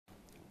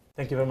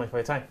Thank you very much for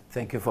your time.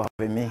 Thank you for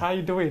having me. How are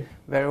you doing?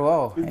 Very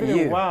well. It's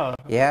been a while.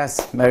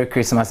 Yes. Merry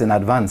Christmas in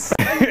advance.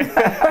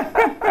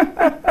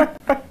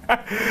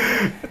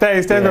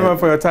 Thanks very much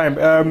for your time.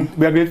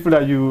 We are grateful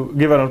that you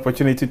gave an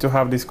opportunity to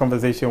have this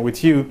conversation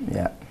with you.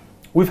 Yeah.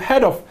 We've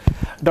heard of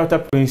Dr.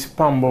 Prince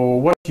Pambo,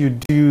 what you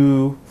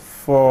do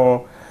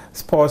for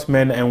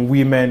sportsmen and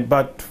women,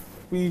 but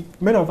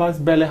many of us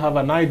barely have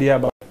an idea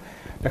about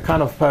the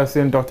kind of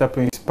person Dr.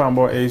 Prince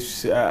Pambo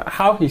is,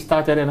 how he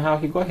started and how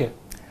he got here.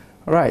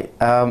 All right.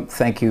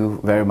 Thank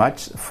you very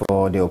much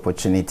for the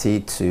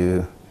opportunity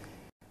to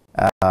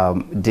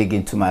dig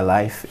into my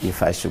life,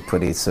 if I should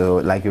put it. So,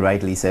 like you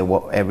rightly said,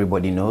 what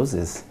everybody knows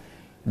is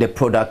the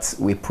products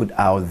we put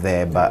out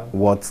there, but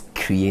what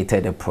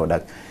created the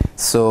product.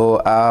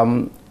 So,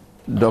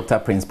 Dr.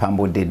 Prince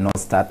Pambo did not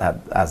start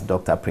as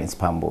Dr. Prince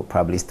Pambo,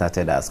 probably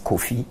started as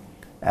Kofi,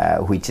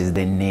 which is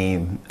the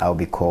name I'll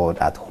be called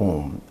at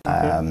home.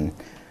 Okay.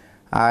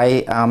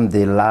 I am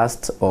the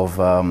last of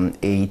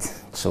 8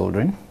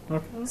 children.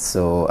 Okay.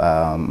 So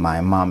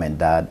my mom and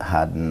dad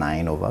had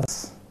 9 of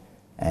us,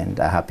 and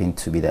I happen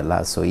to be the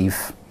last. So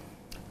if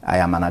I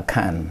am an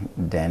Akan,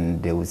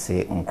 then they would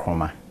say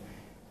Nkrumah.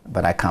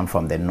 But I come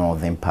from the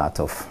northern part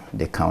of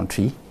the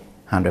country,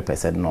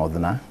 100%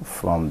 northerner,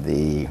 from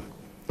the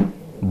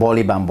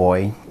Boli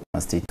Bamboy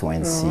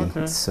constituency. Oh,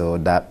 okay. So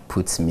that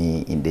puts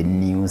me in the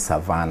new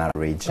Savannah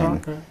region.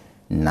 Okay.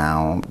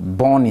 Now,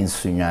 born in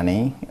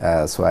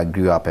Sunyani, so I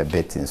grew up a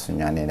bit in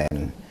Sunyani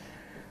and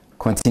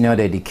continued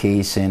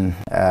education,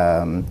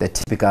 the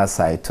typical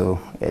Saito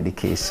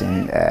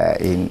education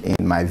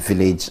in my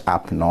village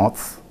up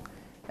north.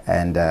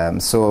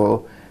 And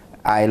so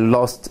I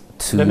lost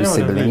 2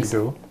 siblings.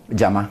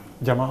 Jama.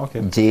 Jama,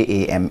 okay.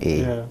 J-A-M-A,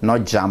 yeah.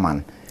 Not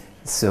German.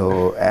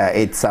 So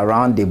it's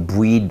around the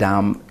Bui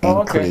Dam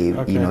enclave,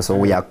 okay. You know, so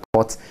we are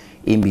caught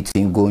in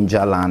between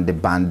Gonjal and the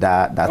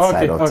Banda, that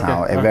side of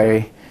town. A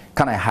very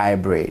kind of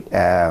hybrid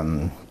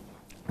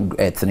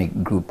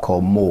ethnic group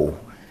called Mo.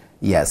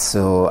 Yes,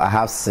 so I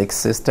have 6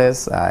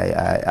 sisters.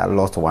 I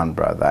lost 1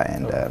 brother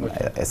and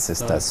a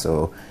sister.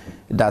 So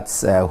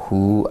that's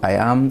who I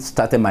am.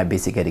 Started my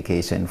basic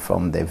education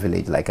from the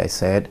village, like I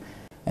said,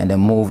 and then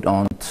moved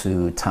on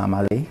to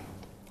Tamale,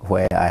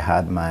 where I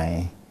had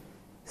my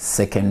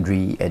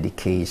secondary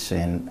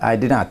education. I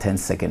didn't attend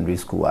secondary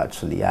school,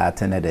 actually. I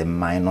attended a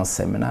minor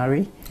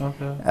seminary.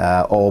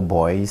 Okay. All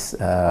boys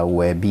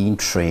were being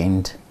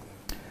trained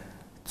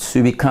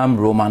to become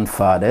Roman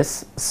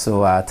fathers.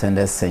 So I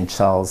attended St.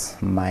 Charles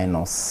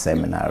Minor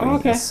Seminary.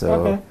 Okay.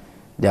 So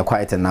there are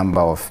quite a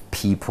number of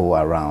people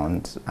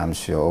around, I'm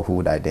sure, who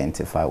would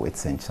identify with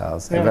St.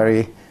 Charles. Yeah. A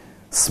very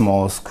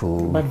small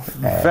school. But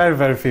very,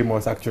 very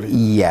famous, actually.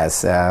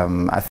 Yes.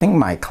 I think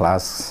my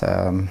class,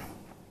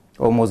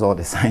 almost all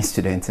the science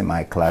students in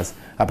my class,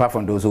 apart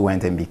from those who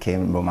went and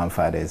became Roman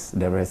fathers,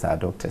 the rest are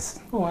doctors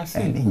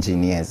and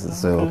engineers. Okay.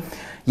 So,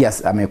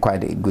 yes, I mean,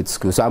 quite a good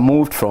school. So I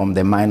moved from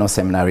the minor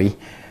seminary.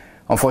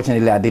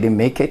 Unfortunately, I didn't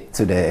make it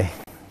to the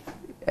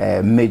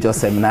major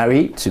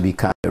seminary to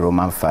become a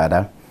Roman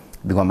father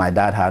because my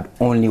dad had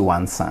only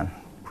 1 son,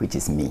 which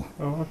is me.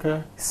 Oh,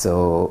 okay.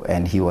 So,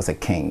 and he was a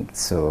king.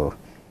 So,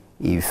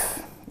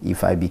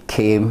 if I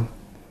became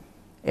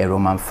a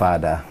Roman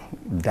father,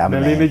 that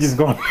meant the lineage is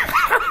gone.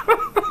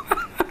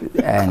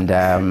 And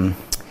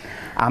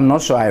I'm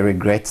not sure I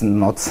regret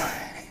not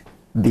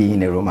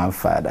being a Roman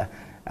father.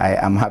 I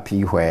am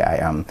happy where I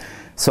am.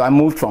 So I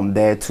moved from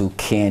there to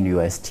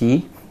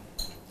KNUST.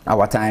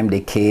 Our time,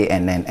 the K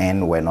and then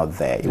N were not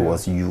there. It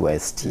was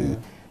UST,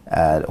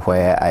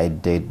 where I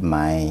did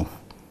my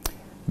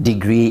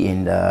degree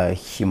in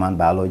human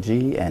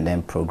biology and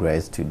then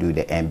progressed to do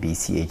the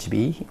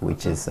MBCHB,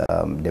 which is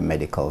the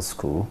medical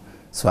school.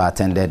 So I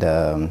attended,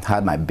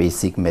 had my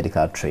basic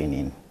medical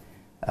training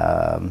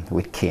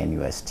with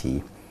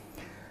KNUST.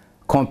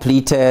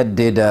 Completed,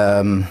 did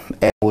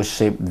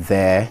fellowship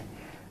there.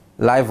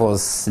 Life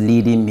was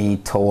leading me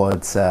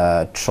towards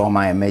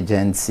trauma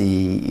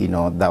emergency, you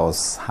know, that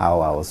was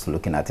how I was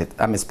looking at it.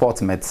 I mean,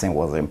 sports medicine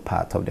wasn't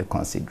part of the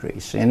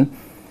consideration.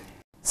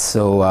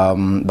 So,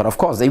 but of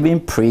course, even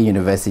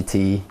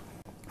pre-university,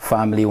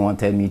 family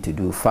wanted me to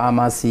do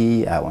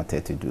pharmacy, I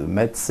wanted to do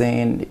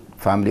medicine,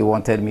 family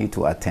wanted me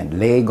to attend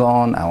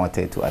Legon, I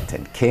wanted to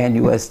attend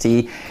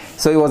KNUST.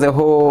 So it was a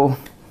whole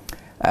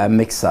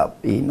mix-up,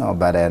 you know,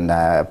 but then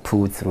I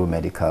pulled through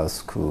medical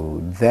school.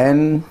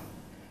 Then,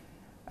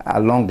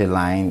 along the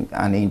line,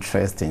 an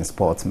interest in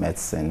sports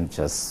medicine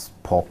just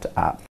popped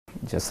up,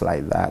 just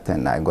like that,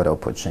 and I got an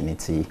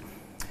opportunity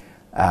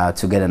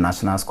to get a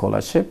national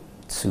scholarship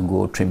to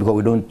go train, because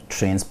we don't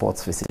train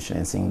sports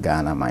physicians in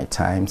Ghana my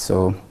time.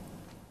 So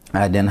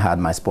I then had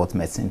my sports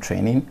medicine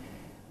training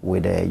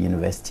with the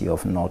University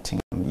of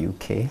Nottingham,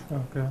 UK.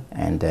 Okay.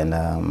 And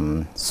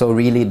then, so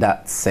really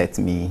that set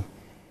me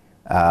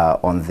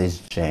on this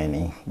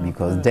journey,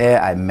 because there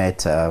I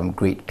met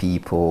great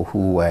people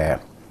who were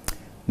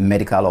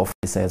medical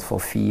officers for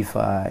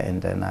FIFA,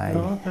 and then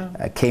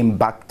I came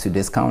back to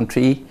this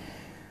country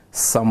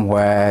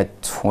somewhere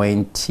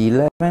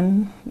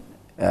 2011,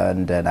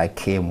 and then I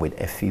came with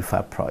a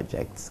FIFA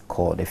project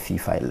called the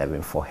FIFA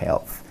 11 for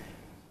Health.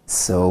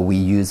 So we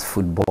use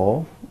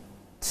football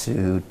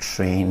to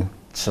train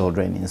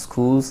children in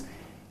schools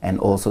and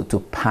also to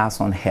pass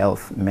on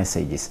health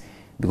messages,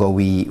 because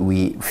we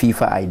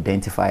FIFA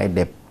identified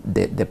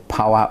the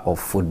power of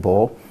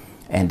football,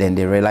 and then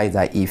they realized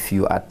that if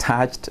you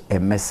attached a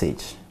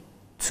message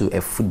to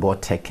a football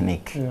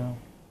technique,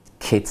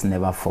 kids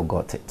never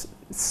forgot it.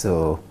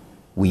 So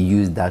we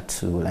used that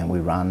tool and we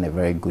ran a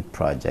very good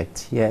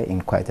project here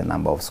in quite a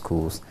number of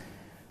schools.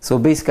 So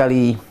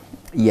basically,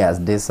 yes,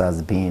 this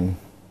has been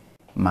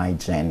my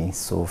journey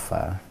so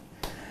far.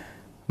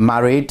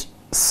 Married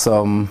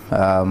some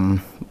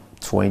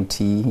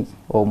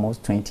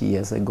almost 20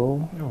 years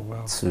ago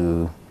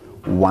to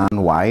one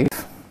wife.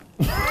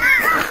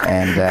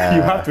 And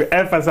you have to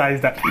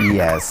emphasize that.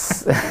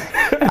 Yes.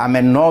 I'm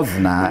a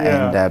northerner,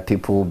 and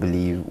people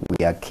believe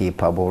we are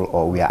capable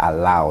or we are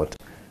allowed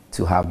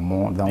to have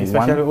more than one.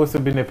 Especially also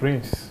being a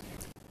prince.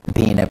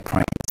 Being a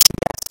prince,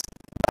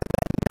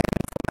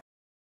 yes.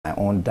 My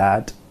own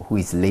dad, who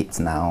is late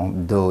now,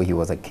 though he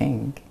was a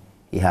king,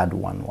 he had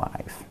one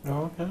wife.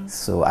 Okay.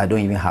 So I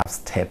don't even have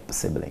step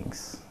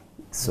siblings.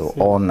 So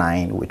all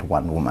 9 with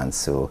one woman.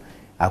 So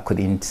I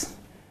couldn't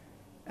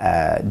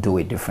do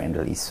it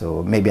differently.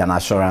 So maybe an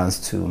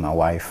assurance to my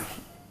wife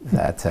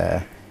that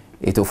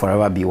it will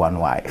forever be one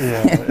wife.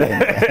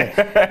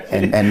 Yeah.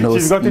 and no,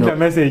 she's gotten the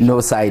message. No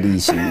side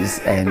issues,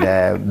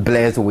 and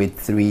blessed with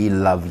 3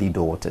 lovely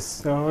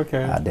daughters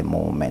at the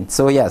moment.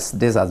 So yes,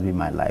 this has been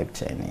my life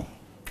journey.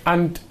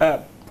 And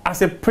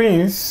as a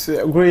prince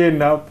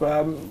growing up,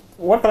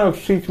 what kind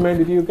of treatment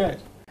did you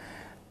get?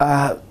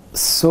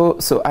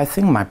 So I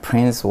think my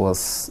prince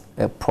was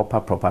a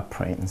proper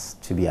prince,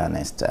 to be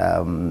honest.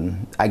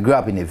 I grew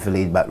up in a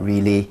village, but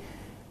really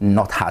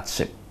not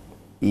hardship.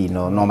 You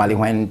know, normally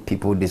when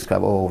people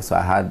describe, so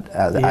I had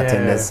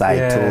attended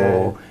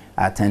Saito,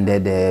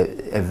 attended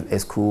a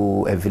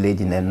school, a village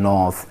in the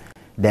north,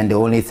 then the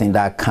only thing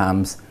that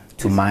comes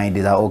to mind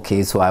is that,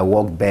 okay, so I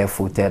walked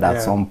barefooted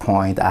at some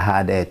point, I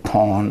had a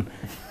torn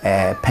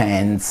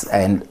pants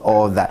and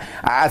all that.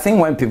 I think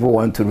when people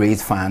want to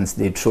raise funds,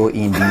 they throw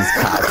in these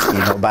cards, you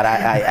know, but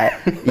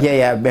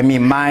I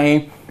mean,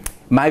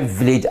 my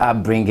village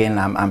upbringing,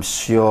 I'm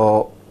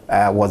sure,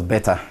 was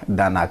better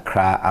than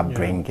Accra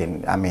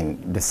upbringing. I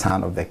mean, the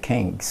son of the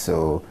king,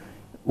 so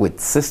with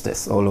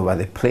sisters all over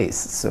the place.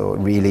 So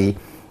really,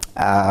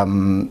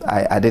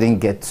 I didn't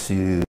get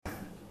to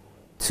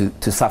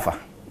suffer,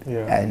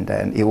 and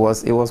it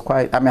was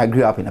quite. I mean, I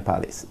grew up in a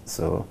palace,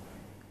 so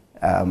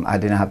I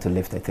didn't have to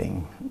lift a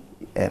thing,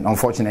 and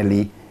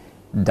unfortunately,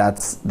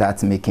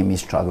 that's making me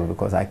struggle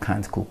because I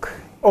can't cook.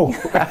 Oh.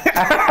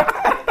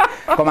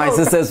 But my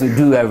sisters will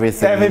do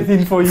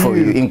everything for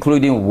you,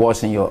 including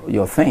washing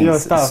your things. Your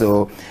stuff.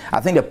 So I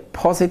think the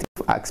positive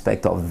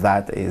aspect of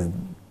that is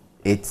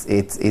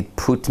it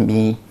put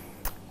me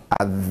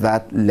at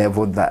that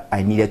level that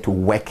I needed to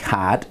work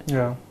hard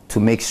to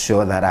make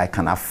sure that I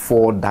can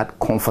afford that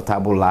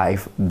comfortable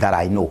life that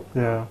I know.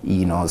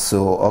 You know,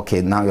 so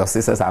okay, now your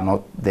sisters are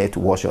not there to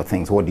wash your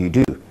things. What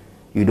do?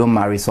 You don't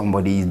marry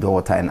somebody's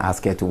daughter and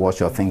ask her to wash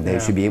your things. They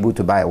should be able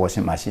to buy a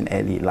washing machine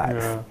early in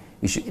life.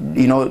 You should,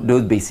 you know,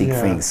 those basic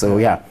things. So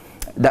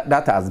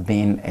that has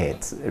been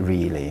it,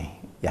 really.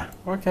 Yeah.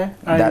 Okay.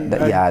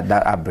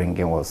 That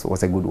upbringing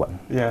was a good one.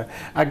 Yeah,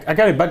 I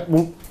get it. But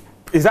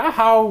is that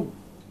how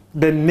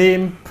the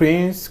name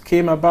Prince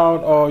came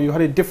about, or you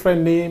had a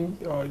different name?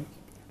 Or?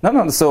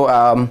 No. So,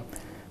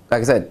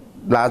 like I said,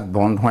 last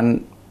born,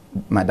 when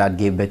my dad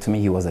gave birth to me,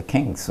 he was a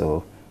king.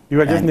 So you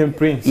were just named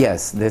Prince.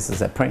 Yes, this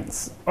is a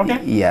prince.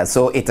 Okay. Yeah.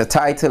 So it's a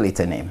title, it's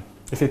a name.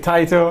 It's a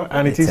title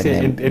and it is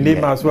a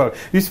name as well.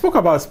 You spoke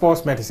about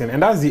sports medicine,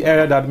 and that's the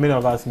area that many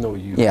of us know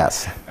you.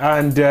 Yes.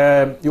 And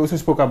you also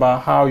spoke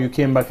about how you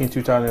came back in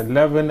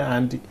 2011,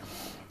 and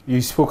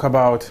you spoke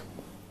about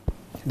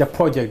the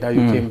project that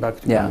you came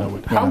back to Ghana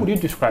with. How would you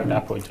describe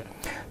that project?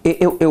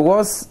 It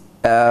was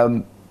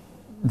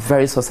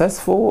very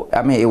successful.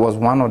 I mean, it was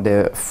one of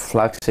the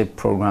flagship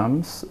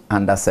programs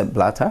under Sepp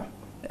Blatter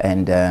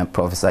and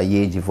Professor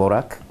Yeji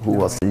Vorak, who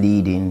was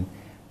leading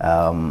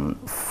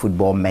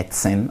football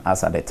medicine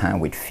as at the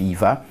time with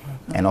FIFA,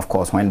 and of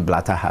course when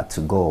Blatter had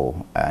to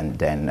go, and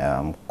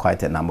then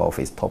quite a number of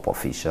his top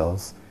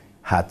officials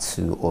had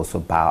to also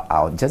bow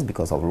out just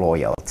because of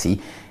loyalty,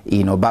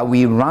 you know. But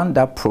we ran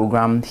that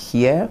program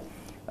here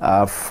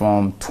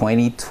from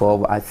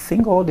 2012, I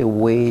think, all the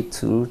way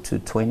to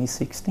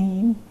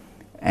 2016,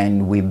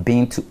 and we've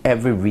been to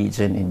every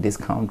region in this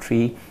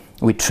country.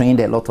 We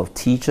trained a lot of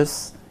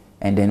teachers,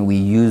 and then we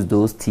used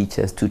those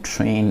teachers to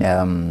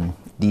train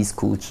these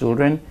school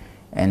children,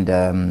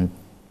 and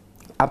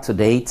up to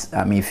date,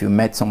 I mean, if you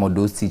met some of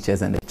those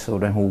teachers and the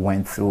children who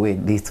went through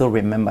it, they still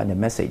remember the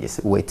messages.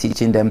 We're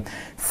teaching them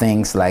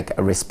things like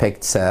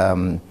respect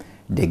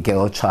the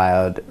girl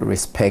child,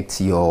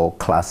 respect your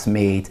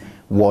classmate,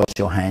 wash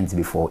your hands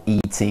before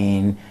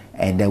eating,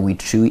 and then we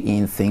threw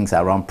in things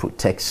around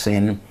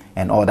protection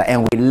and all that,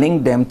 and we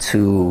linked them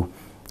to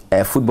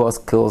football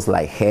skills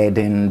like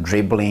heading,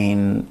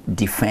 dribbling,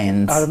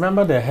 defense. I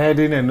remember the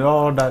heading and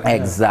all that.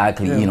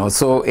 Exactly, yeah. you know,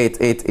 so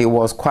it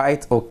was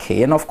quite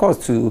okay. And of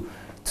course,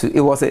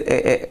 it was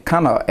a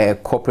kind of a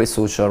corporate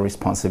social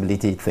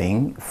responsibility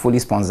thing, fully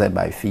sponsored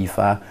by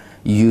FIFA,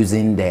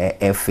 using the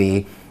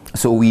FA.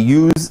 So we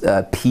use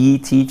PE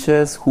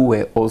teachers who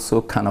were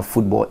also kind of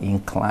football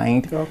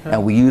inclined,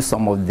 and we use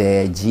some of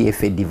the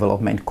GFA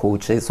development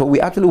coaches. So we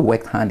actually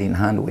worked hand in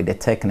hand with the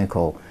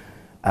technical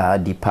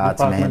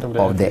department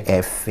of the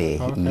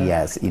FA. Okay.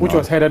 Yes, which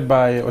was headed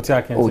by Oti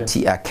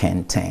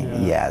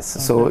Akenten. Yes.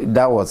 So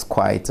that was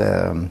quite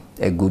a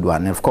good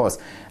one. And of course,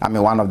 I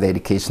mean, one of the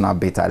educational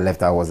bits I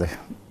left, I was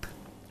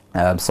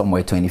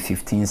somewhere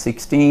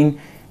 2015-16.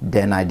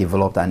 Then I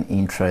developed an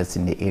interest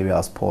in the area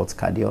of sports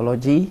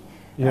cardiology.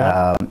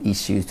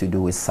 Issues to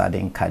do with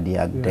sudden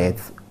cardiac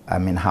death. I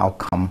mean, how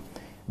come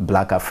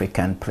Black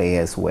African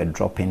players were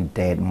dropping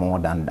dead more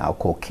than our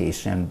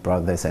Caucasian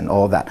brothers and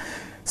all that?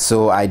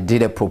 So I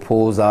did a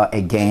proposal.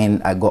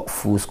 Again, I got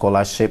full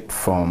scholarship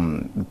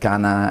from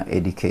Ghana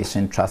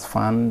Education Trust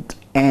Fund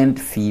and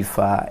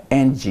FIFA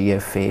and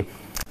GFA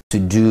to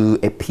do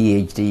a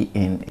PhD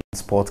in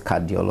sports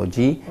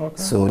cardiology.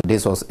 So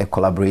this was a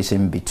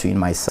collaboration between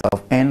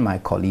myself and my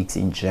colleagues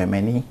in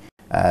Germany,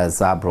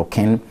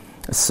 Saarbrücken.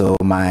 So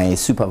my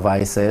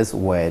supervisors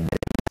were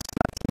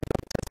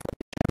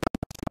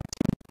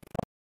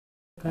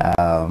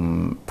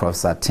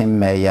Professor Tim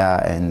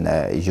Meyer and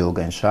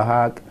Jürgen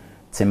Schahag.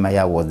 Tim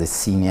Meyer was the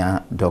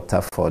senior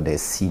doctor for the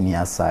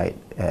senior side,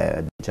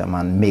 the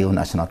German male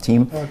national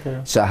team.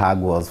 Schahag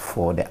was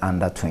for the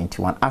under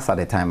 21. As at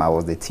the time, I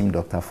was the team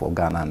doctor for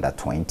Ghana under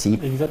 20.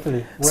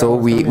 Exactly. So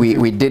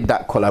we did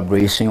that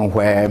collaboration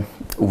where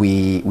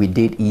we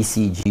did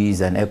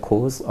ECGs and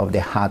echoes of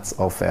the hearts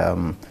of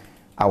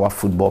our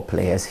football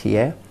players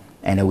here,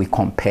 and then we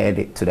compared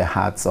it to the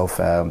hearts of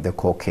the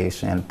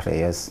Caucasian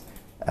players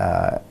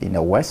in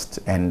the West,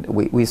 and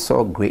we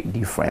saw great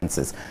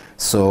differences.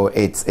 So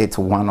it's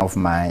one of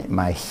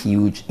my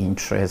huge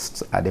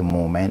interests at the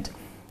moment,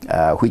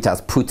 which has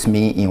put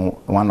me in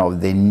one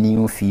of the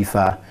new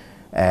FIFA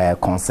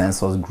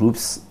consensus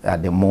groups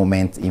at the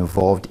moment,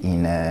 involved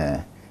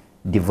in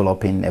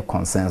developing a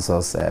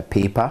consensus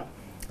paper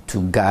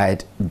to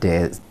guide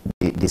the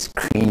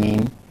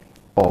screening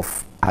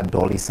of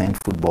adolescent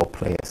football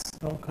players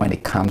when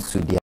it comes to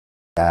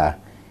their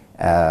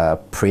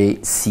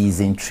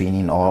pre-season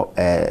training or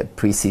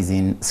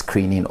pre-season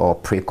screening or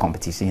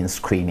pre-competition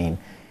screening,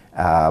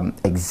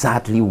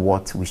 exactly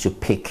what we should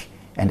pick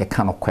and the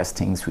kind of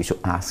questions we should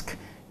ask.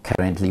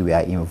 Currently we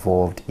are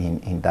involved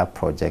in that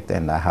project,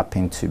 and I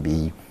happen to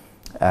be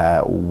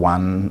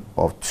one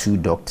of 2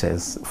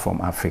 doctors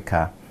from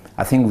Africa.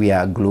 I think we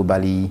are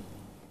globally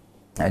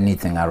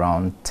anything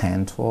around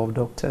 10-12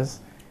 doctors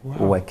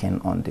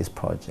working on this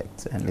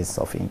project, and it's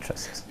of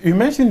interest. You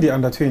mentioned the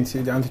under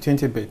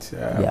 20 bit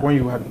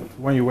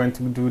when you went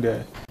to do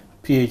the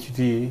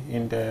PhD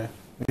in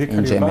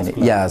Germany.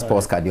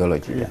 Sports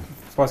cardiology.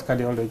 Sports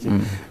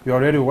cardiology. You're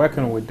already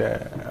working with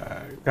the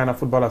Ghana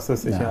Football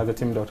Association as a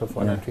team doctor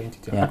for under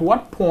 20. At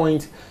what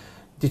point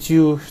did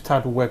you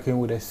start working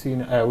with the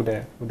senior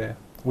with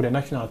the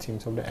national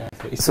teams of the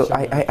FA? So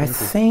I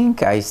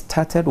think I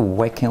started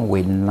working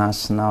with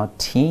national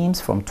teams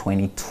from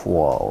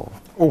 2012.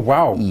 Oh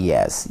wow!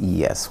 Yes.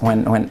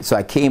 So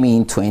I came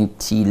in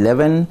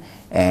 2011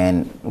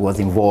 and was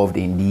involved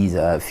in these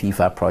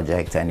FIFA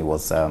projects, and it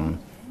was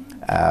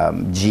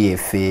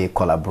GFA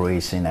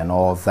collaboration and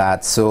all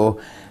that.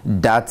 So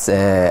that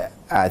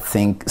I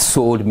think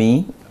sold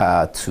me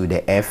to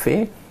the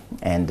FA.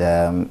 And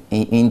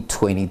in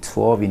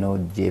 2012, you know,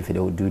 GFA, they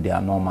would do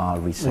their normal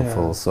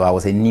reshuffle. So I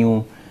was a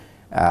new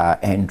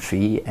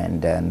entry,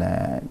 and then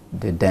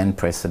the then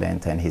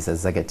president and his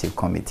executive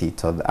committee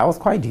thought I was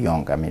quite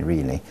young, I mean,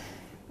 really.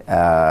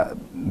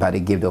 But they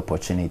gave the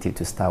opportunity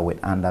to start with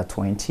under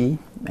 20,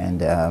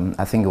 and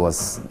I think it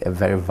was a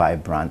very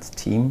vibrant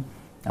team.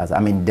 I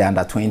mean, the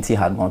under 20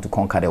 had gone to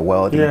conquer the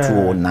world in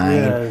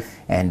 2009,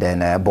 and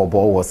then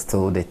Bobo was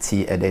still the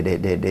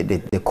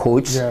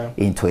coach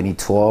in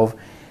 2012.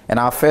 And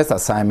our first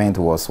assignment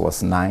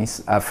was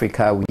nice.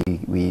 Africa,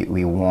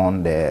 we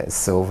won the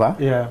silver.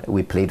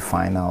 We played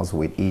finals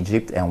with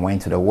Egypt and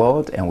went to the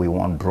world, and we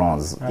won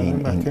bronze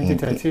in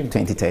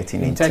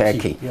 2013 in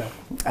Turkey.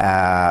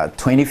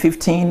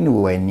 2015, we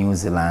were in New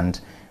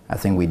Zealand. I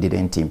think we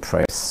didn't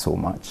impress so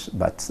much,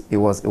 but it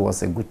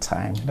was a good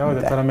time. That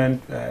was the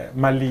tournament,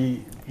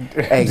 Mali.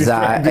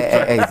 Exactly.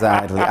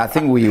 I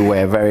think we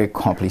were very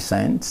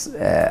complacent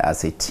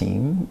as a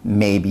team.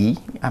 Maybe.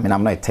 I mean,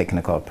 I'm not a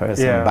technical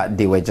person, but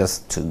they were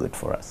just too good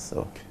for us.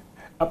 So.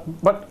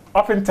 But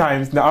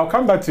oftentimes, now I'll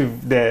come back to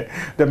the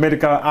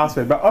medical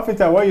aspect. But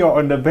oftentimes, when you're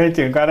on the bench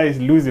and Ghana is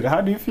losing,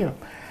 how do you feel?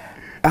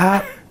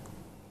 I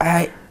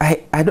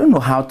don't know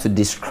how to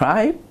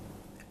describe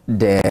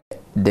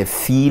the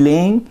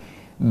feeling,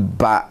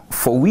 but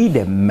for we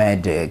the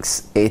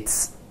medics,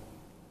 it's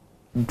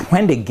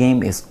when the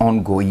game is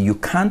ongoing, you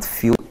can't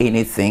feel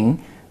anything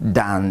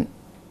than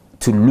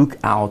to look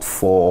out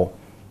for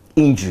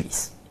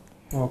injuries.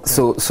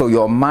 Okay. So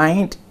your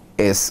mind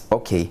is,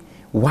 okay,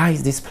 why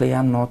is this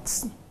player not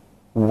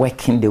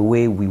working the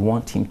way we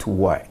want him to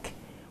work?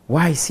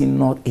 Why is he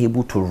not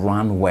able to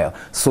run well?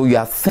 So you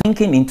are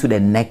thinking into the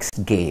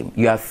next game.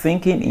 You are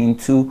thinking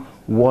into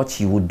what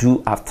you will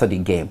do after the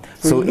game.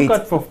 So you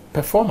look at for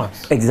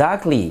performance.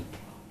 Exactly.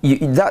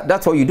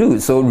 That's what you do.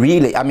 So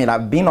really, I mean,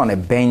 I've been on a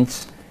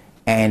bench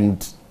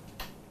and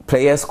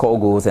players score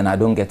goals and I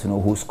don't get to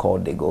know who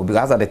scored the goal,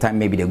 because at the time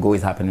maybe the goal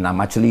is happening, I'm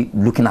actually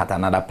looking at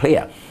another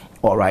player.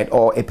 All right.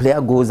 Or a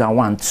player goes and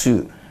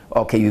 1-2.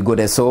 Okay, you go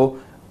there. So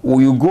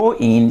you go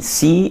in,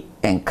 see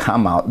and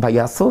come out, but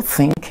you are still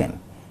thinking.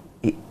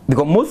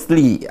 Because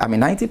mostly, I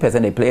mean, 90%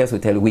 of the players will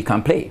tell you we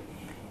can play,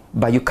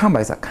 but you come back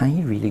and say, can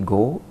you really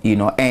go? You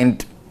know,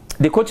 and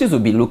the coaches will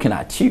be looking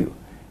at you.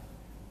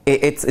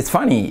 It's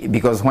funny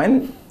because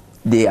when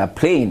they are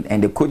playing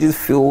and the coaches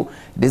feel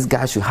this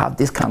guy should have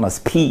this kind of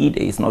speed,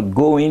 it's not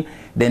going,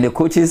 then the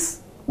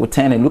coaches will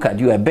turn and look at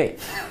you a bit.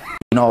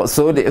 You know,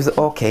 so they say,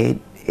 okay,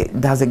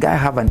 does the guy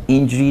have an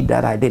injury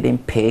that I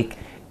didn't pick?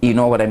 You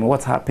know what I mean?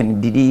 What's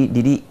happening? Did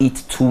he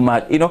eat too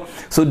much? You know,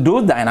 so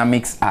those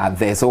dynamics are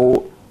there.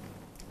 So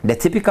the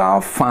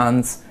typical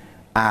fans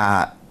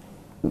are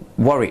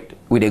worried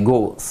with the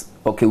goals.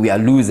 Okay, we are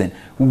losing.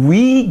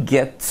 We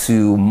get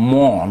to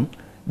mourn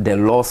the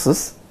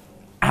losses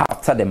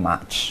after the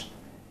match.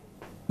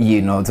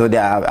 You know, so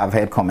I've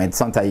heard comments.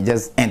 Sometimes you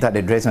just enter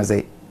the dressing room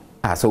and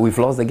say, so we've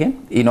lost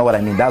again? You know what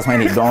I mean? That's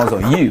when it dawns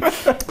on you.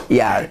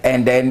 Yeah,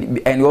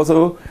 and you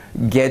also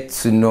get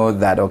to know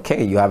that,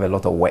 okay, you have a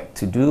lot of work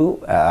to do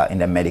in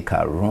the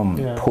medical room,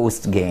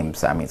 post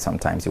games. I mean,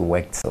 sometimes you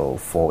work till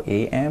 4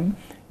 a.m.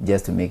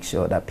 just to make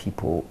sure that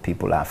people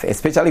are fair,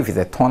 especially if it's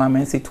a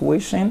tournament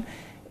situation.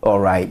 All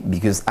right,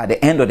 because at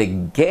the end of the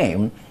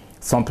game,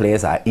 some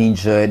players are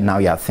injured. Now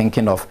you are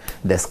thinking of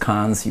the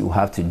scans you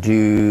have to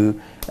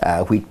do,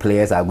 which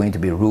players are going to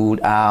be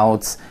ruled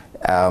out.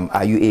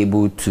 Are you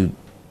able to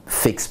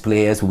fix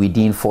players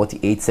within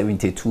 48,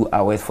 72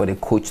 hours for the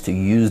coach to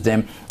use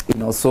them? You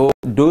know, so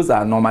those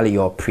are normally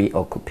your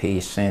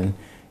preoccupation.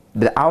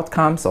 The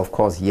outcomes, of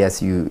course,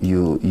 yes, you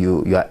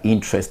are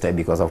interested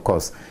because, of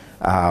course,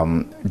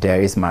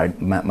 there is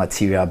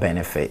material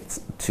benefit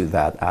to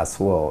that as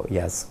well.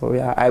 Yes, so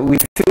yeah, we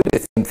feel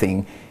the same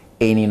thing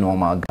any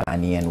normal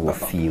Ghanaian will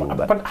feel.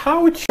 But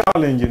how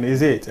challenging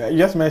is it? You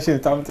just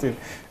mentioned something.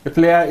 The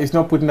player is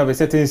not putting up a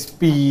certain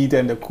speed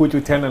and the coach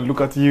will turn and look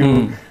at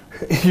you.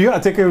 You are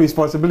taking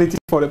responsibility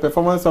for the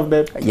performance of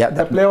the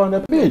player on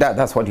the pitch.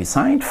 That's what you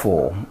signed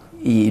for.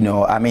 You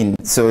know, I mean,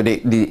 so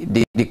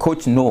the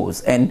coach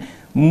knows, and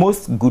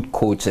most good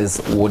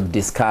coaches would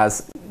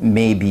discuss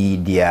maybe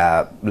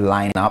their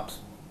lineups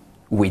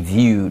with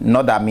you,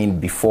 not that I mean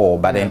before,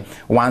 but then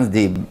once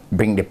they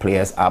bring the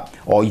players up,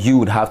 or you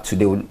would have to,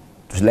 they would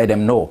let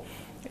them know.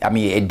 I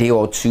mean, a day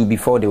or two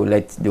before,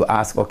 they'll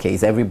ask, okay,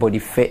 is everybody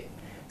fit?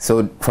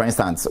 So, for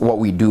instance, what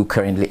we do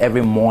currently,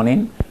 every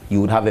morning,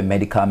 you would have a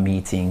medical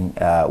meeting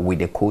with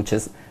the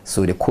coaches.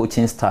 So the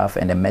coaching staff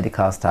and the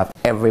medical staff,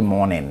 every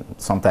morning,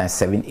 sometimes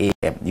 7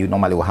 a.m., you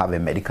normally will have a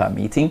medical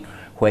meeting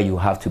where you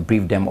have to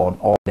brief them on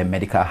all the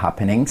medical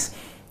happenings.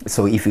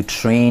 So if you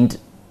trained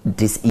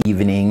this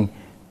evening,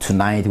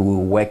 tonight we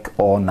will work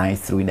all night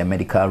through in the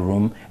medical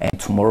room, and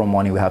tomorrow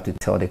morning we have to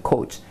tell the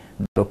coach,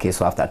 okay,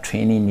 so after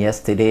training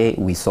yesterday,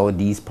 we saw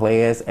these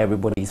players,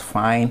 everybody is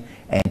fine,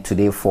 and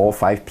today 4 or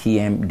 5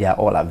 p.m. they are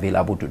all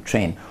available to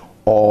train.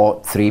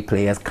 Or 3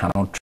 players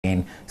cannot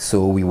train,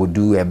 so we will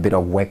do a bit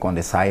of work on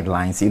the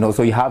sidelines, you know,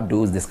 so you have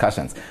those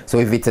discussions. So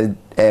if it's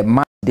a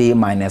match day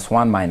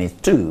 -1,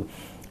 -2,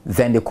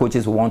 then the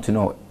coaches want to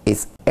know,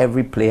 is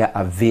every player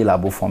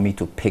available for me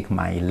to pick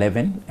my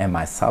 11 and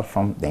myself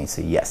from? Then you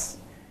say yes.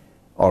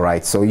 All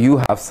right, so you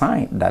have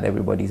signed that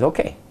everybody's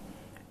okay.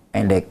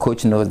 And the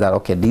coach knows that,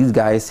 okay, these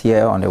guys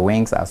here on the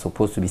wings are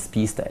supposed to be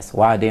speedsters.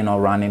 Why are they not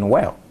running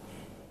well?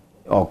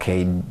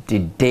 Okay,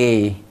 did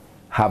they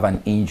have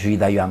an injury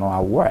that you are not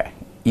aware?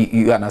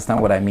 You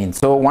understand what I mean?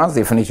 So once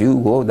they finish, you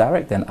go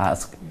direct and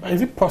ask.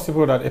 Is it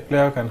possible that a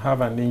player can have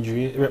an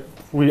injury?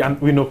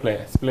 We know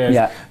players.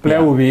 Player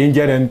will be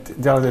injured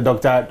and tell the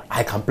doctor,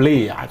 I can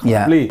play, I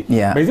can play.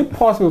 Yeah. But is it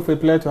possible for a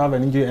player to have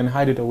an injury and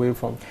hide it away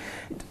from?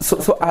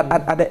 So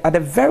at the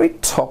very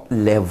top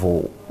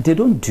level, they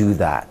don't do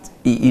that.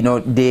 You know,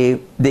 they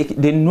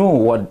know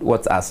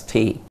what's at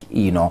stake.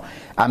 You know,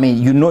 I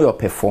mean, you know your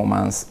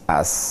performance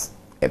as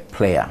a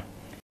player.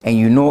 And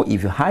you know,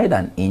 if you hide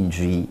an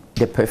injury,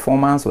 the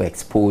performance will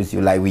expose you,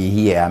 like we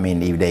hear. I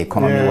mean, if the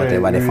economy,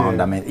 whatever, the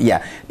fundament,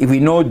 if we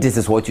know this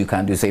is what you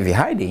can do, so if you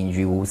hide the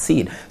injury, we'll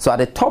see it. So at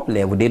the top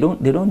level, they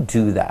don't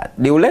do that.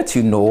 They will let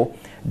you know,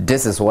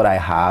 this is what I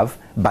have,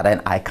 but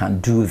then I can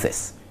do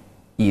this.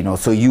 You know,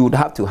 so you would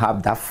have to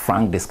have that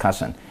frank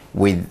discussion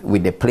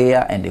with the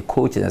player and the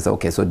coach and say,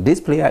 okay, so this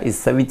player is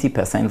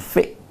 70%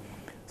 fit.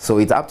 So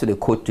it's up to the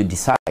coach to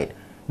decide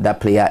that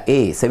player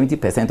A,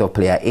 70% of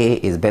player A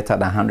is better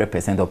than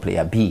 100% of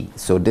player B.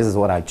 So this is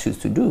what I choose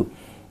to do.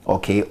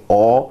 Okay,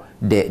 or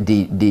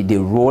the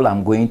role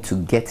I'm going to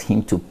get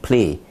him to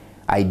play,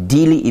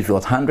 Ideally, if it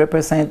was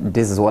 100%,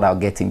 this is what I'll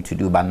get him to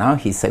do. But now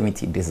he's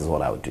 70, this is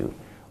what I'll do.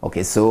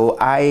 Okay, so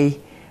I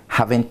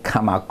haven't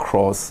come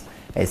across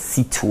a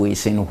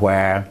situation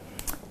where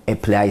a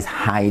player is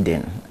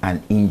hiding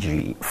an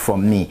injury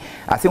from me.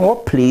 I think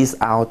what plays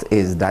out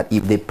is that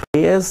if the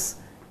players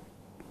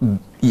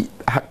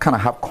kind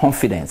of have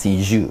confidence in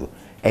you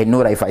and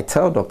know that if I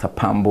tell Dr.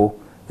 Pambo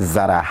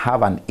that I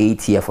have an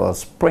ATFL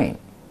sprain,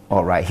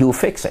 all right, he'll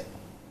fix it.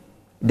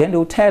 Then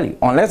they'll tell you,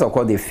 unless of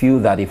course they feel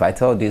that if I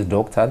tell this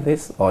doctor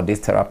this or this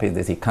therapist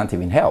this, he can't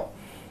even help.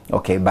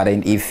 Okay, but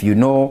then if you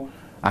know,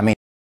 I mean,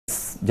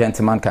 this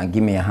gentleman can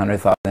give me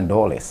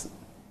 $100,000.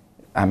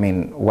 I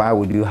mean, why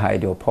would you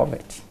hide your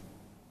poverty?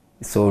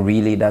 So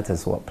really, that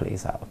is what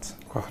plays out.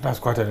 Wow, that's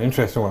quite an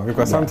interesting one,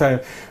 because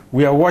sometimes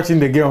we are watching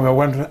the game and we're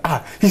wondering,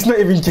 he's not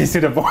even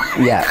chasing the ball.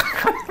 Yeah.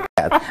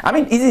 I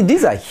mean,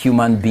 these are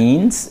human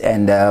beings,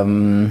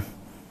 and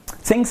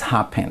things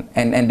happen,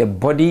 and the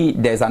body,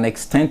 there's an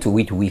extent to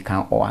which we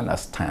can all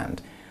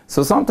understand.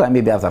 So sometimes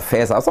maybe as a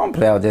first, or some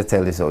player will just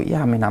tell you, so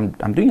yeah, I mean,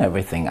 I'm doing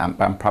everything.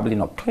 I'm probably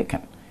not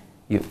clicking.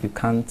 You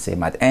can't say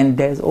much. And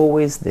there's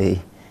always the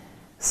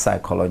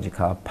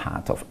psychological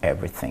part of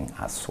everything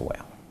as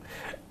well.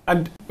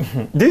 And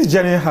this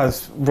journey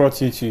has brought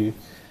you to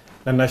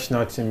the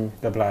national team,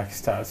 the Black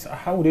Stars.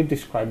 How would you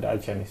describe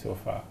that journey so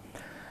far?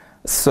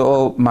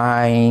 So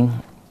my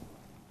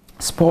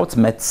sports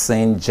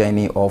medicine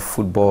journey or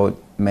football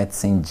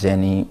medicine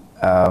journey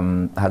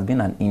has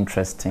been an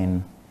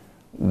interesting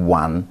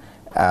one.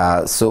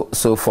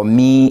 So for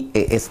me,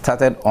 it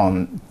started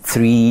on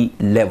 3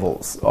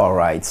 levels. All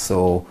right.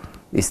 So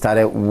it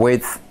started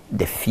with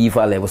the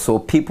fever level. So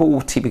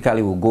people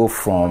typically will go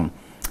from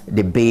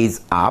the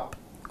base up.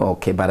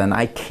 Okay, but then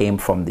I came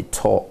from the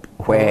top,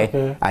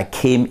 where I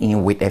came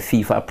in with a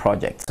FIFA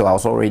project. So I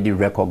was already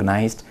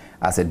recognized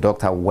as a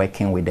doctor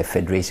working with the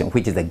federation,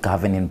 which is the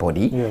governing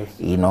body. Yes.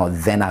 You know,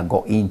 then I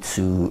got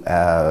into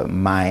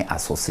my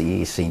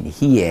association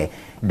here.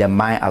 The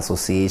my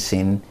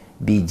association,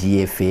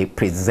 BGFA,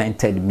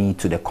 presented me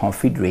to the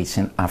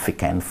Confederation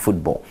African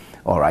Football.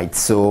 All right,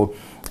 so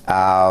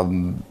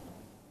I've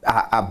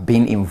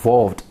been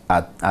involved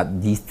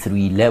at these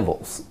 3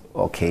 levels.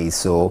 Okay,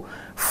 so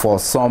for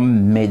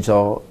some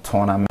major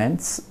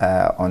tournaments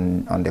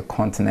on the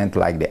continent,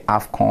 like the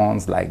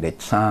AFCONs, like the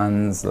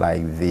CHANs,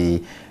 like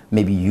the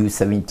maybe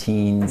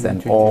U17s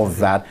and all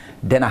that,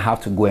 then I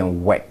have to go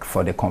and work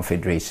for the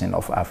Confederation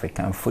of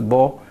African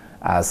Football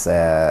as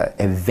a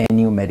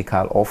venue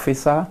medical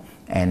officer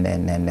and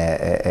then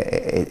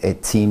a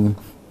team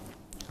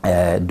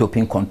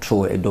doping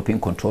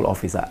control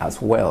officer as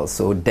well.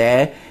 So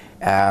there,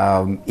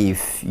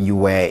 if you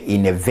were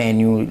in a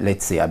venue,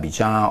 let's say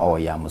Abidjan or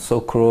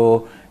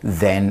Yamoussoukro,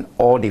 then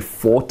all the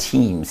 4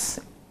 teams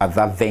at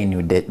that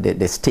venue,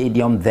 the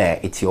stadium there,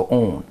 it's your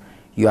own.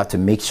 You have to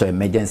make sure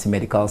emergency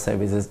medical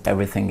services,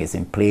 everything is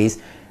in place.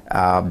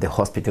 The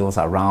hospitals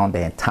around,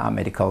 the entire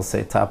medical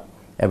setup,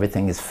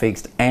 everything is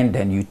fixed, and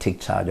then you take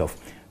charge of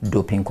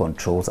doping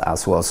controls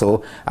as well.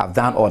 So I've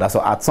done all that.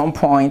 So at some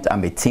point,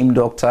 I'm a team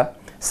doctor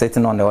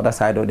sitting on the other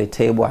side of the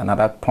table.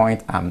 Another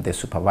point, I'm the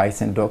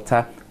supervising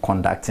doctor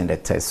conducting the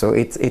test. So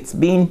it's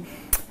been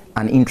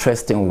an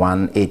interesting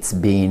one. It's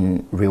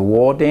been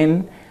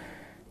rewarding.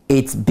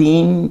 It's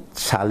been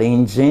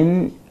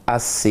challenging,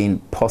 as seen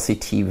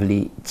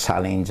positively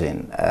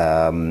challenging,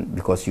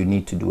 because you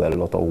need to do a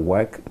lot of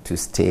work to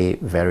stay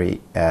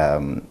very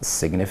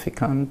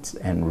significant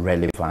and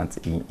relevant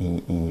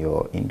in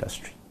your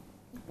industry.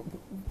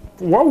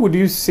 What would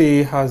you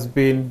say has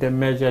been the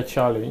major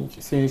challenge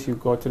since you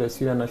got to the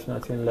senior national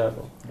team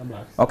level?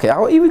 Okay,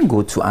 I'll even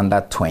go to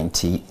under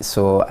 20.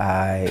 So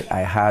I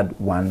had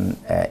one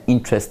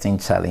interesting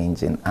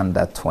challenge in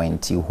under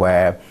 20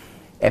 where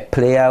a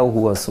player who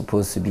was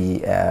supposed to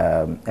be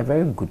a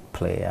very good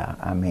player,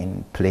 I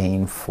mean,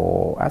 playing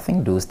for, I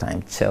think those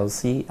times,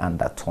 Chelsea,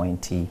 under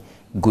 20,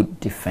 good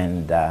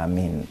defender, I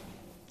mean,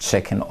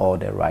 checking all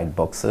the right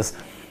boxes.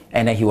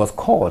 And then he was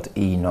called,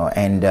 you know,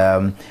 and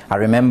I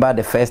remember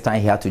the first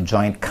time he had to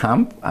join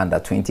camp, under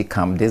 20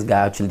 camp, this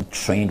guy actually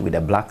trained with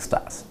the Black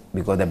Stars,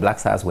 because the Black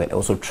Stars were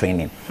also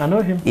training. I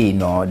know him. You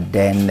know,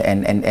 then,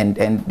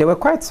 and there were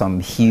quite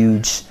some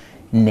huge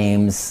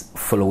names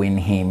following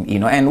him, you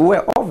know, and we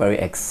were all very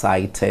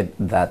excited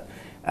that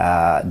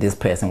this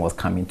person was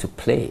coming to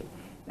play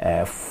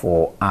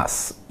for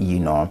us, you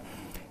know.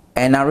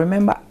 And I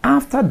remember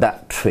after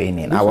that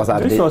training, I was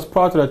at this was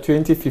part of the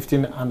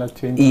 2015 under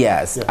 20.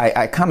 Yes, yeah.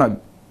 I kind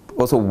of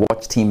also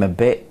watched him a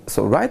bit.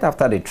 So right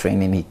after the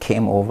training, he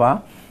came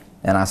over,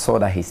 and I saw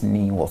that his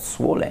knee was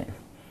swollen,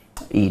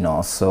 you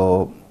know.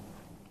 So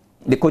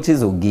the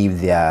coaches will give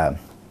their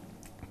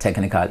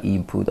technical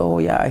input. Oh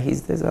yeah,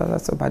 he's this,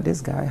 but this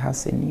guy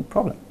has a knee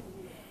problem,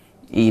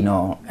 you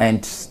know.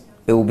 And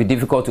it will be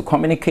difficult to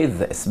communicate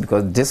this,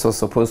 because this was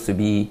supposed to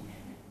be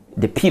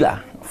the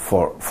pillar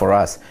for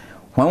us.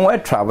 When we're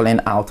traveling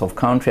out of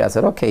country, I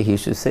said, okay, he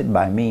should sit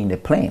by me in the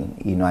plane.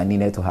 You know, I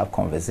needed to have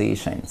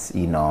conversations,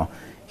 you know.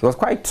 He was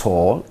quite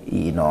tall,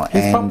 you know.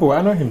 He's Pambo,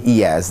 I know him.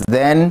 Yes.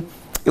 Then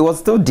it was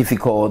still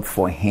difficult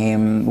for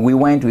him.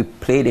 We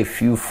played a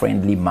few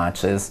friendly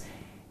matches,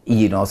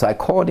 you know. So I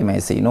called him and I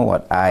said, you know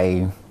what,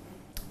 I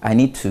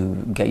need to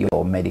get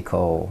your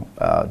medical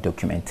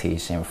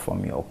documentation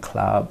from your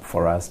club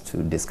for us to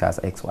discuss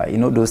X, Y. You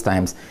know, those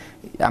times,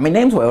 I mean,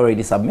 names were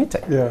already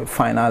submitted,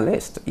 final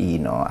list. You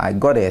know, I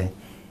got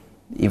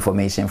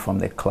information from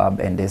the club,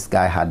 and this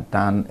guy had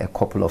done a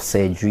couple of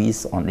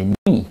surgeries on the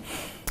knee.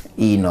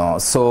 You know,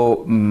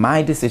 so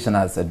my decision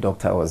as a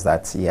doctor was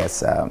that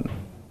yes,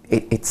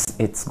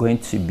 it's going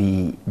to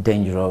be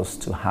dangerous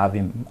to have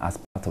him as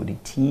part of the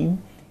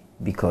team,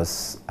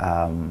 because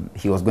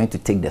he was going to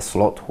take the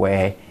slot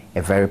where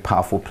a very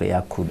powerful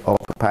player could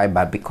occupy,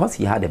 but because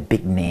he had a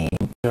big name,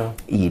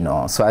 you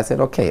know, so I said,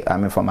 okay, I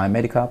mean, from my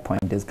medical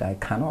point, this guy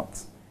cannot.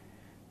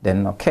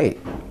 Then, okay,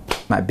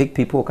 my big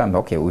people come,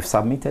 okay, we've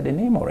submitted a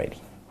name already.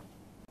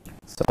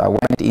 So I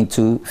went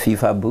into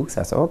FIFA books.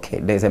 I said, okay,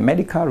 there's a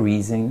medical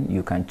reason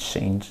you can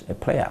change a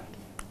player.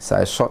 So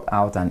I shot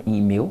out an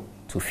email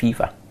to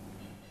FIFA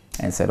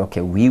and said,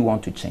 okay, we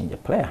want to change a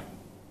player.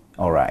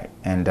 All right.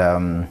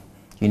 And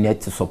you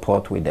need to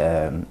support with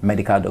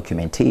medical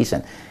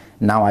documentation.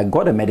 Now I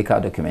got the medical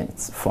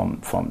documents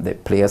from the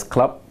players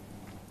club.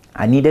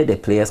 I needed the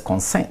players'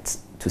 consent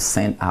to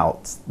send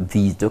out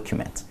these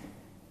documents.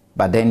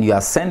 But then you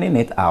are sending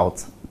it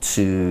out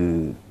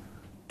to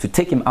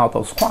take him out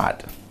of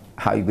squad.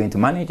 How are you going to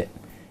manage it?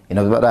 You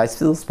know, but I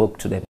still spoke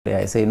to the player.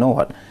 I say, you know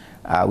what,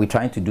 we're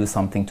trying to do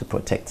something to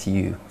protect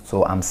you.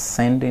 So I'm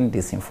sending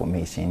this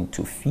information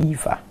to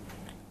FIFA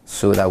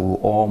so that we'll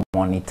all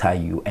monitor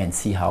you and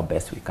see how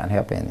best we can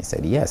help. And he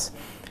said, yes.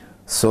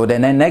 So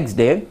then the next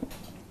day,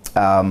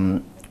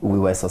 we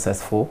were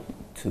successful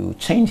to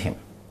change him.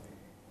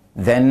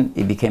 Then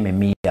it became a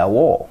media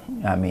war.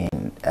 I mean,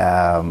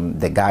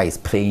 the guy is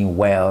playing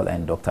well,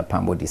 and Dr.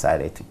 Pambo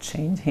decided to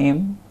change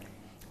him.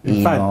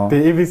 In fact,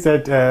 they even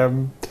said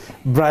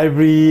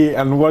bribery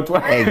and what.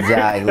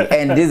 Exactly.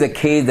 And this is a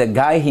case the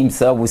guy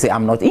himself will say,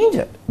 I'm not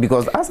injured.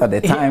 Because as at the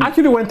time... He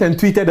actually went and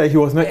tweeted that he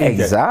was not injured.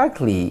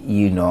 Exactly,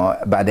 you know.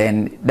 But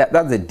then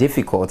that's the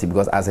difficulty,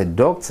 because as a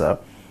doctor,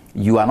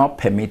 you are not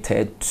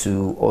permitted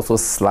to also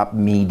slap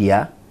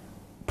media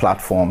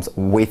platforms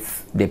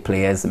with the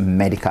player's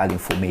medical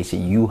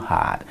information you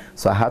had.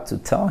 So I had to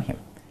tell him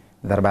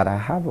that, but I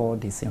have all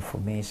this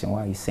information,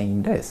 why are you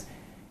saying this?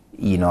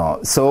 You know,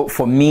 so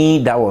for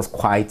me, that was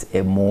quite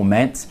a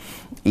moment,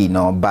 you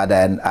know, but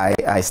then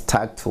I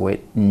stuck to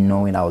it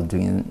knowing I was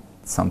doing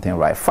something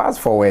right. Fast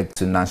forward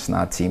to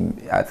national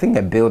team, I think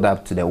a build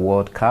up to the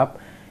World Cup,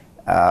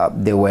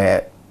 there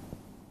were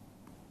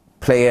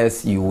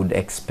players you would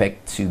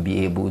expect to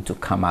be able to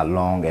come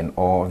along and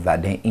all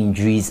that. Then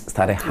injuries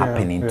started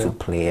happening to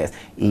players.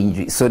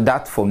 Injuries. So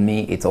that for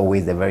me, it's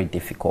always a very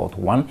difficult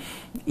one,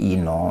 you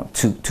know,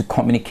 to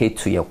communicate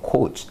to your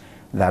coach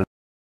that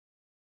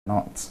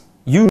not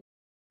you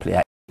player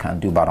A can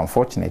do, but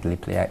unfortunately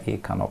player A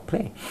cannot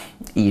play.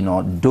 You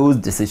know, those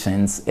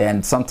decisions,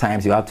 and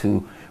sometimes you have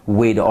to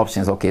weigh the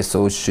options. Okay,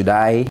 so should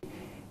I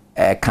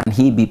can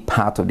he be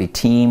part of the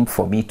team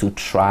for me to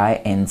try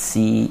and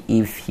see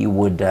if he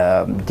would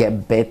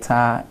get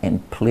better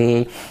and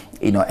play?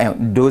 You know,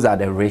 and those are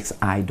the risks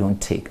I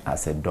don't take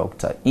as a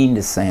doctor, in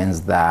the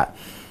sense that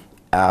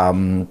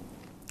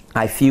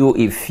I feel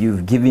if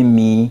you've given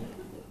me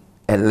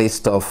a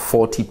list of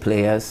 40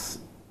 players,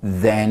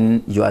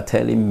 then you are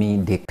telling me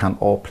they can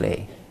all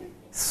play.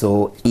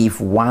 So if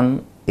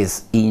one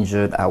is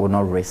injured, I will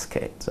not risk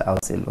it. I'll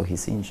say, look,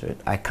 he's injured.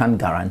 I can't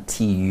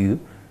guarantee you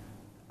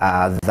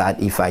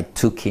that if I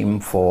took him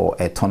for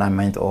a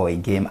tournament or a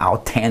game,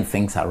 I'll turn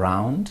things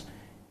around.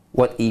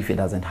 What if it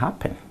doesn't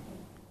happen?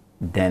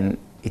 Then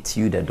it's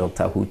you, the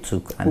doctor, who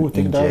took an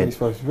injured. That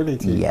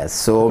responsibility. Yes.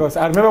 So because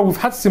I remember we've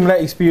had similar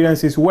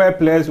experiences where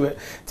players were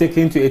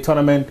taken to a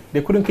tournament,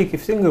 they couldn't kick a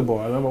single ball.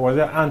 I remember, was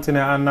there Anthony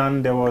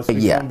Annan? There was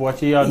exactly.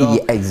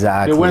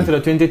 They went to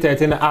the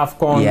 2013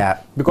 AFCON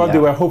because they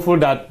were hopeful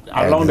that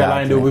along the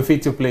line they will be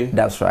fit to play.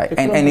 That's right.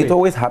 And it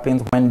always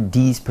happens when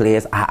these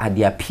players are at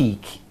their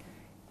peak.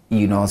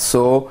 You know,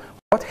 so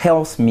what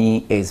helps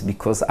me is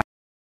because I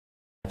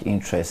have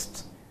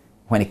interest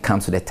when it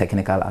comes to the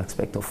technical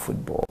aspect of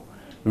football.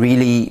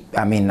 Really,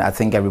 I mean, I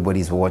think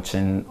everybody's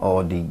watching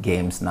all the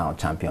games now,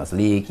 Champions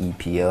League,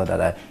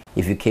 EPL,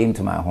 if you came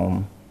to my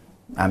home,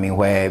 I mean,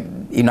 where,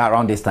 you know,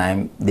 around this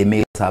time, they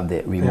may have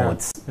the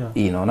remotes,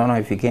 you know,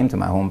 if you came to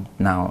my home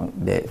now,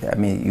 I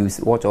mean, you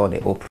watch all the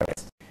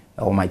Oprahs,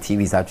 or my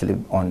TV is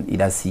actually on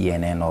either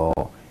CNN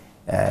or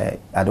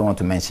I don't want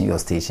to mention your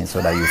station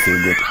so that you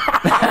feel good.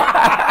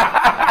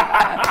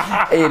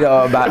 You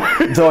know,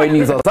 but Joy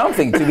News or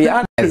something, to be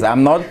honest.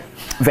 I'm not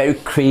very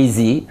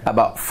crazy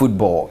about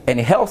football, and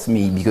it helps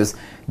me because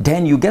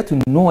then you get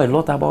to know a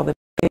lot about the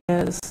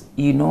players.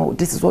 You know,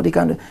 this is what they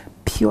can do.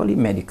 Purely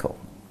medical.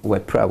 We're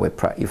proud,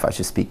 if I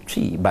should speak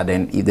tree. But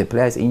then if the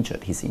player is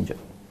injured, he's injured.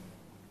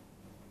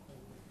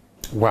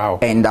 Wow.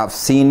 And I've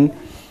seen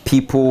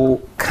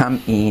people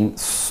come in,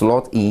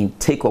 slot in,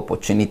 take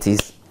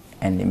opportunities,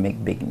 and they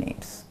make big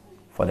names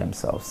for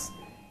themselves.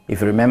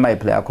 If you remember a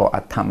player called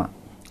Atama,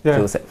 Yeah.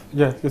 Joseph.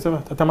 Yeah,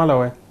 Joseph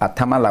Atamalawe.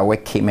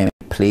 Atamalawe came and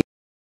played.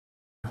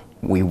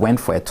 We went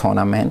for a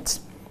tournament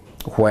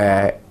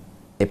where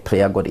a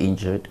player got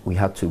injured. We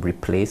had to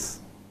replace,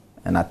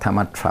 and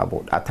Atama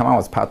traveled. Atama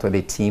was part of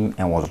the team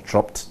and was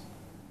dropped.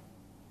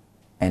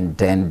 And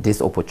then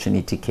this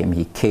opportunity came.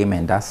 He came,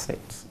 and that's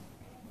it.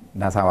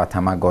 That's how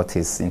Atama got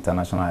his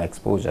international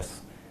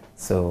exposures.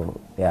 So,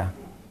 yeah.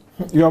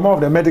 You are more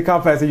of the medical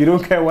person. You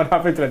don't care what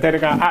happened to the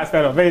technical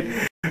aspect of it.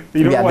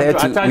 You don't want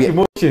to attach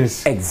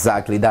emotions.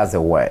 Exactly, that's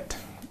the word.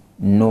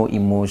 No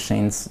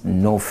emotions,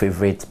 no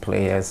favorite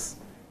players,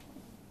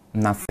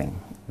 nothing.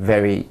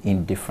 Very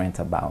indifferent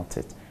about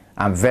it.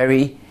 I'm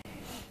very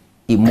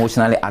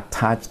emotionally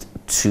attached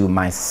to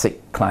my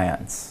sick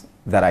clients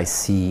that I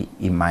see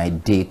in my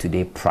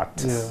day-to-day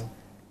practice. Yeah.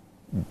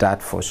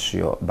 That for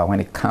sure. But when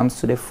it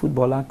comes to the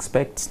football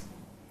aspect,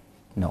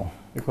 no.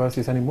 Because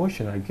it's an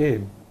emotional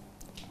game.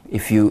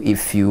 If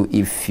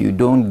you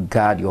don't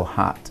guard your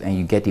heart and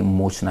you get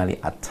emotionally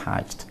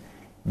attached,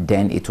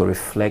 then it will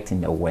reflect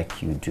in the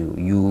work you do.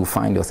 You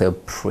find yourself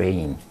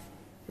praying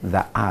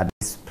that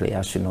this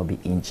player should not be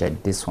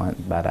injured, this one,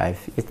 but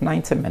it's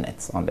 90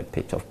 minutes on the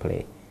pitch of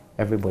play.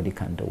 Everybody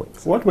can do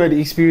it. What were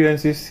the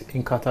experiences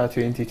in Qatar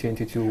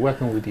 2022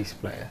 working with these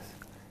players?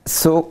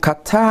 So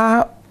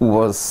Qatar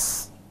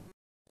was,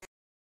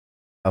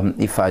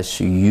 if I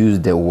should use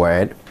the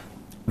word,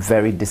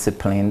 very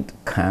disciplined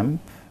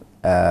camp.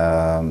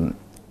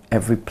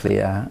 Every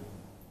player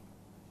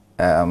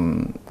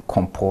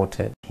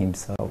comported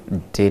himself,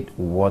 did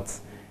what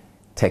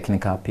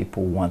technical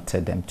people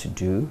wanted them to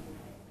do.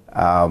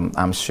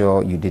 I'm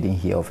sure you didn't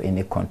hear of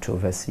any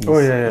controversies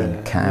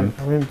in camp.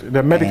 I mean,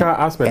 the medical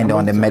aspect. And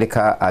on the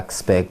medical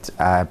aspect,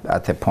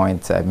 at a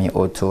point, I mean,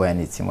 Otto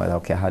and his team was,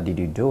 okay, how did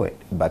you do it?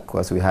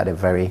 Because we had a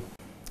very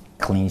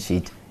clean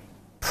sheet.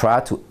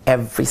 Prior to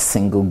every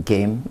single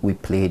game we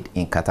played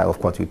in Qatar, of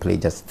course, we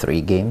played just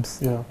 3 games.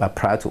 Yeah. But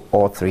prior to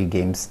all 3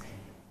 games,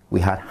 we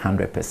had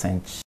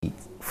 100% sheet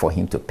for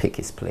him to pick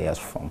his players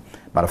from.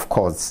 But of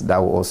course, that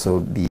will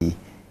also be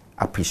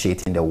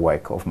appreciating the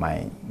work of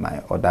my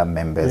other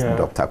members,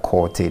 Dr.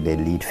 Korte, the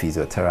lead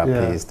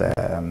physiotherapist,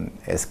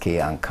 SK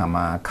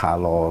Ankama,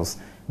 Carlos,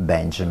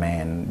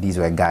 Benjamin. These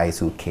were guys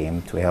who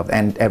came to help,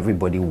 and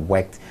everybody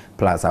worked,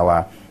 plus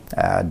our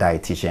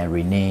dietitian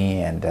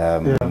Renee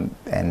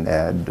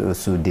and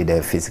those who did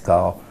the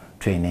physical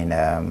training,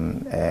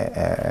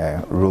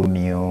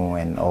 Romeo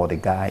and all the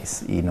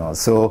guys, you know.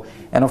 So,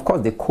 and of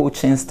course the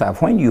coaching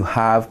staff. When you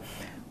have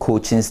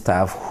coaching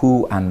staff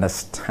who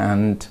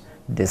understand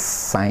the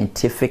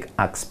scientific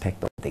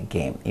aspect of the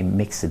game, it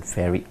makes it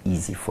very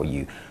easy for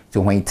you. So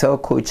when you tell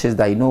coaches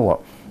that, you know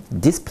what,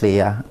 this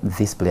player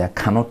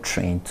cannot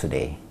train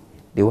today,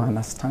 they will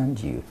understand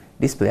you.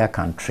 This player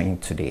can train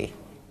today,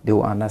 they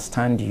will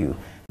understand you.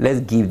 Let's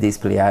give this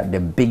player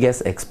the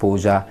biggest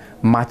exposure,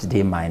 match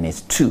day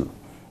 -2.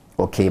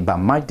 Okay, but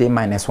match day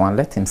 -1,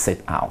 let him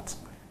sit out.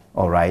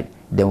 All right,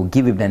 they will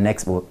give him the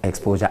next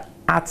exposure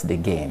at the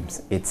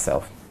games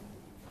itself.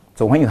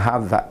 So when you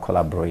have that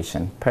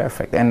collaboration,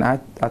 perfect. And I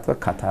thought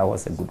Qatar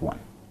was a good one.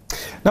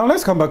 Now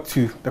let's come back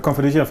to the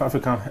Confederation of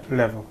African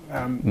level.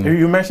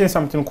 You mentioned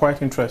something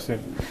quite interesting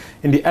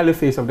in the early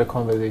phase of the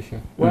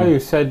conversation, where you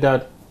said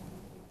that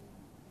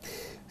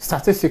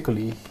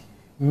statistically,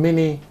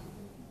 many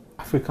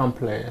African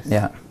players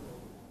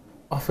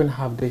often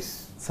have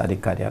this sudden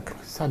cardiac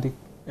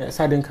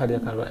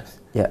arrest.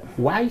 Yeah.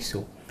 Why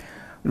so?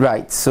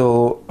 Right.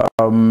 So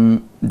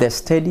the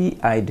study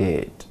I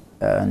did,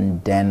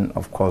 and then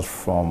of course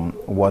from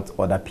what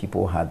other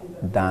people had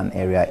done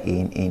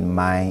in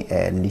my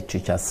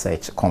literature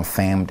search,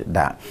 confirmed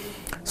that.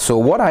 So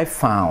what I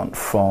found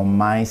from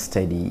my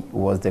study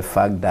was the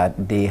fact that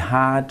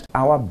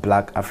our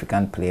black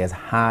African players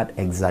had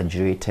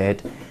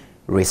exaggerated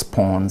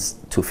response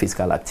to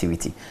physical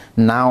activity.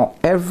 Now,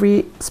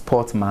 every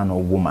sportsman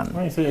or woman.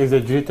 When you say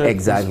exaggerated,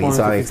 exactly.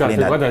 So I explain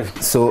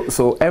that.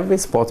 So every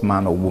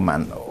sportsman or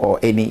woman or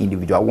any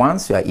individual,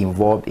 once you are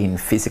involved in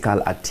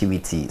physical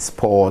activity,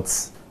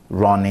 sports,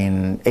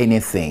 running,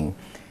 anything,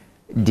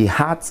 the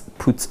heart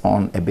puts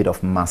on a bit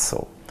of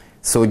muscle.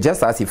 So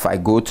just as if I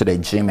go to the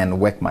gym and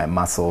work my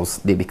muscles,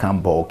 they become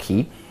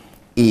bulky.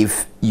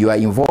 If you are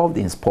involved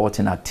in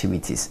sporting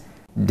activities,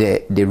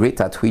 the rate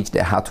at which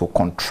the heart will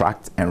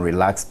contract and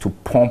relax to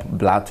pump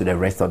blood to the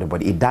rest of the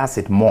body, it does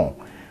it more.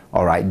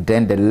 All right,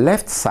 then the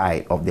left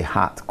side of the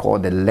heart,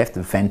 called the left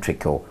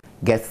ventricle,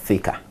 gets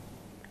thicker,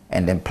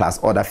 and then plus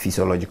other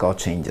physiological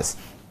changes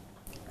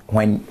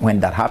when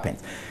that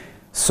happens.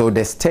 So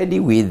the study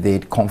we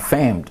did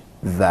confirmed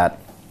that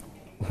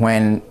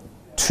when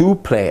 2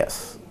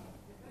 players,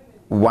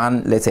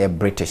 one, let's say a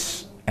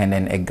British and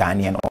then a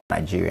Ghanaian or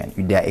Nigerian,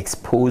 they are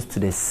exposed to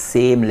the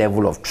same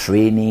level of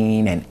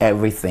training and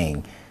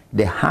everything,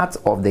 the heart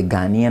of the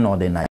Ghanaian or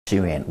the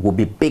Nigerian will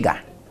be bigger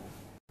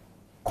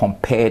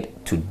compared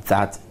to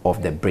that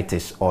of the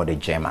British or the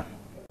German.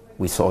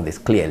 We saw this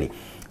clearly.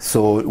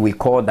 So we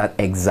call that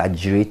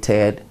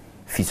exaggerated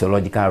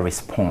physiological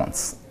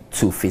response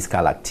to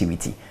physical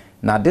activity.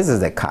 Now this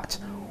is the catch.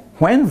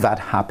 When that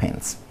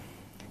happens,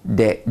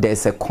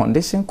 there's a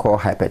condition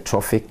called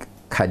hypertrophic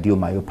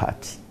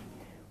cardiomyopathy,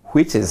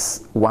 which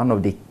is one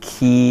of the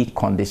key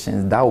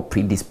conditions that will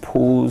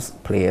predispose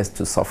players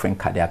to suffering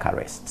cardiac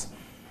arrest.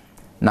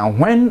 Now,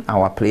 when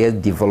our players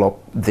develop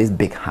these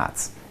big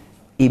hearts,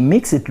 it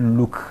makes it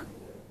look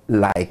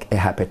like a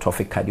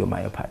hypertrophic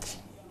cardiomyopathy,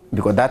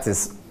 because that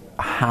is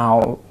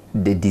how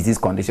the disease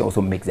condition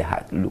also makes the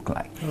heart look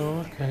like. Oh,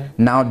 okay.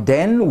 Now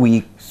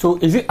then So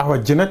is it our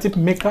genetic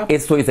makeup?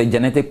 It's a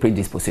genetic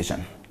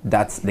predisposition.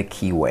 That's the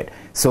key word.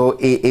 So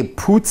it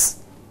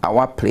puts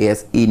our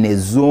players in a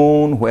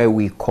zone where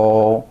we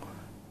call,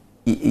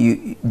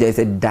 there's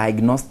a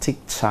diagnostic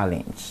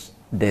challenge.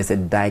 There's a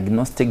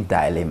diagnostic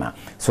dilemma.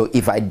 So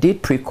if I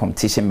did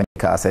pre-competition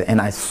medical assessment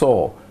and I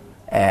saw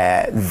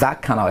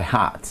that kind of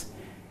heart,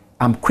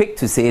 I'm quick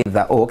to say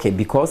that, oh, okay,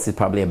 because it's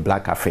probably a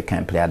black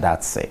African player,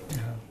 that's it. Yeah.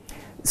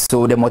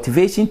 So the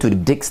motivation to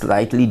dig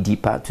slightly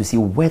deeper to see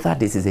whether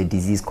this is a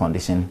disease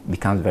condition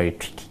becomes very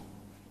tricky.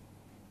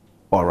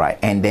 All right,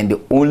 and then the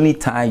only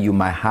time you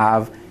might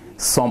have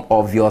some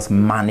obvious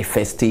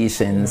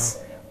manifestations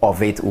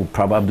of it will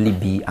probably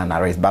be an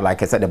arrest. But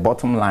like I said, the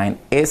bottom line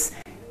is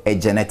a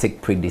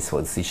genetic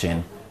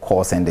predisposition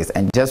causing this.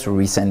 And just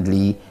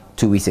recently,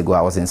 2 weeks ago,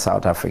 I was in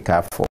South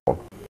Africa for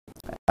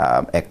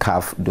a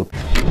calf doping.